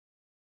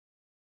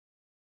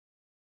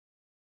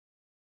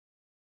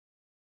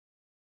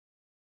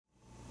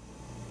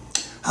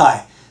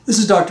Hi, this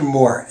is Dr.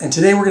 Moore, and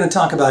today we're going to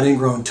talk about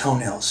ingrown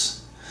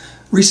toenails.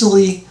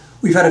 Recently,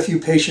 we've had a few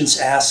patients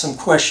ask some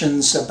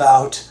questions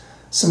about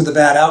some of the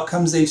bad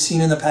outcomes they've seen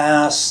in the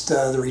past,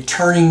 the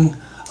returning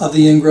of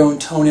the ingrown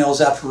toenails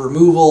after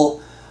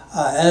removal,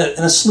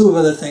 and a slew of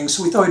other things.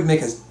 So we thought we'd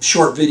make a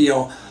short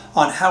video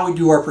on how we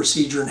do our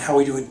procedure and how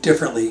we do it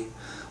differently.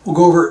 We'll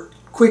go over it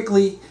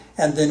quickly,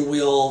 and then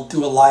we'll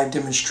do a live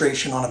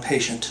demonstration on a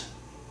patient.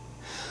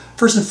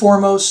 First and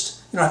foremost,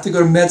 you don't have to go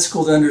to med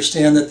school to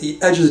understand that the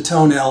edge of the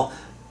toenail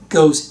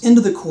goes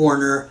into the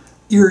corner,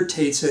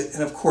 irritates it,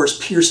 and of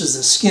course pierces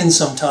the skin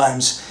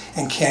sometimes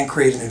and can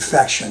create an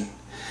infection.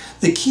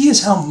 The key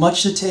is how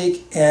much to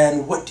take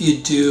and what do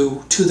you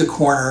do to the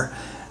corner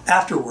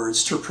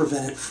afterwards to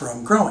prevent it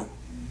from growing.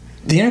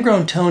 The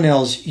ingrown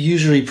toenails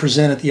usually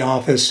present at the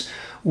office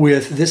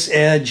with this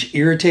edge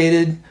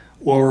irritated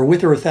or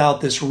with or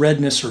without this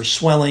redness or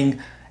swelling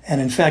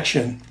and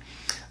infection.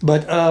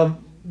 But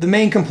the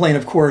main complaint,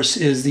 of course,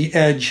 is the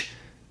edge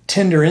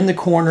tender in the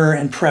corner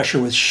and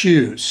pressure with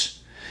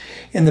shoes.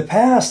 In the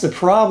past, the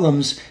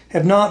problems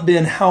have not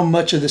been how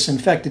much of this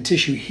infected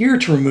tissue here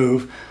to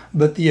remove,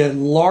 but the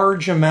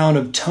large amount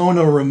of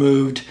toenail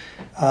removed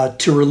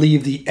to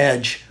relieve the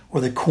edge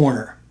or the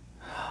corner.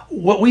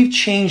 What we've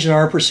changed in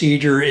our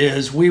procedure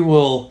is we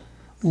will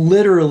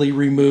literally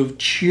remove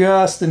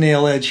just the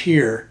nail edge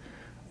here,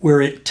 where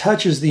it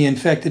touches the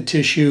infected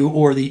tissue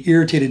or the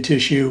irritated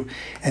tissue,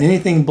 and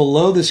anything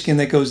below the skin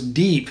that goes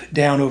deep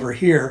down over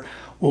here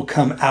will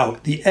come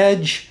out. The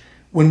edge,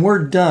 when we're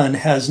done,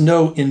 has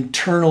no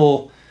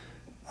internal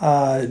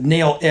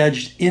nail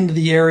edge into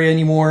the area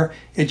anymore.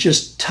 It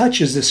just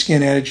touches the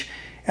skin edge,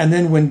 and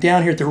then when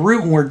down here at the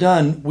root, when we're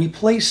done, we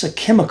place a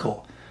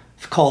chemical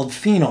called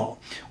Fungal,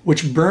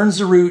 which burns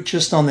the root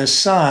just on this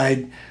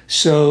side,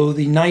 so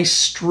the nice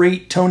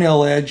straight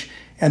toenail edge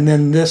and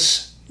then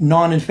this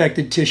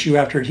non-infected tissue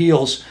after it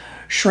heals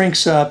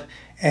shrinks up,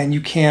 and you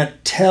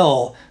can't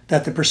tell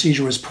that the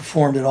procedure was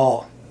performed at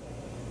all.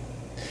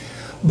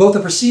 Both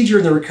the procedure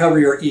and the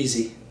recovery are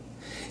easy.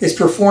 It's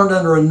performed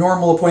under a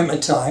normal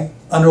appointment time,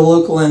 under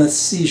local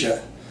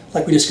anesthesia,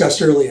 like we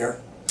discussed earlier.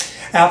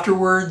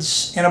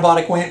 Afterwards,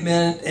 antibiotic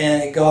ointment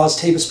and gauze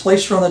tape is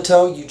placed on the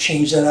toe. You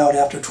change that out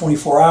after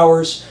 24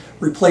 hours,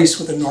 replace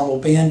with a normal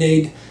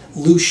Band-Aid,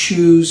 loose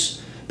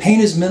shoes.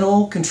 Pain is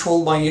minimal,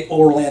 controlled by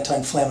oral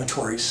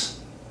anti-inflammatories.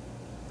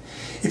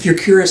 If you're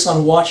curious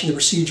on watching the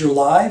procedure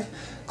live,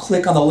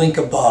 click on the link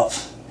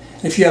above.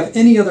 And if you have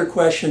any other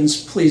questions,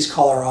 please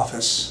call our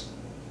office.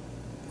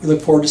 We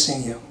look forward to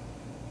seeing you.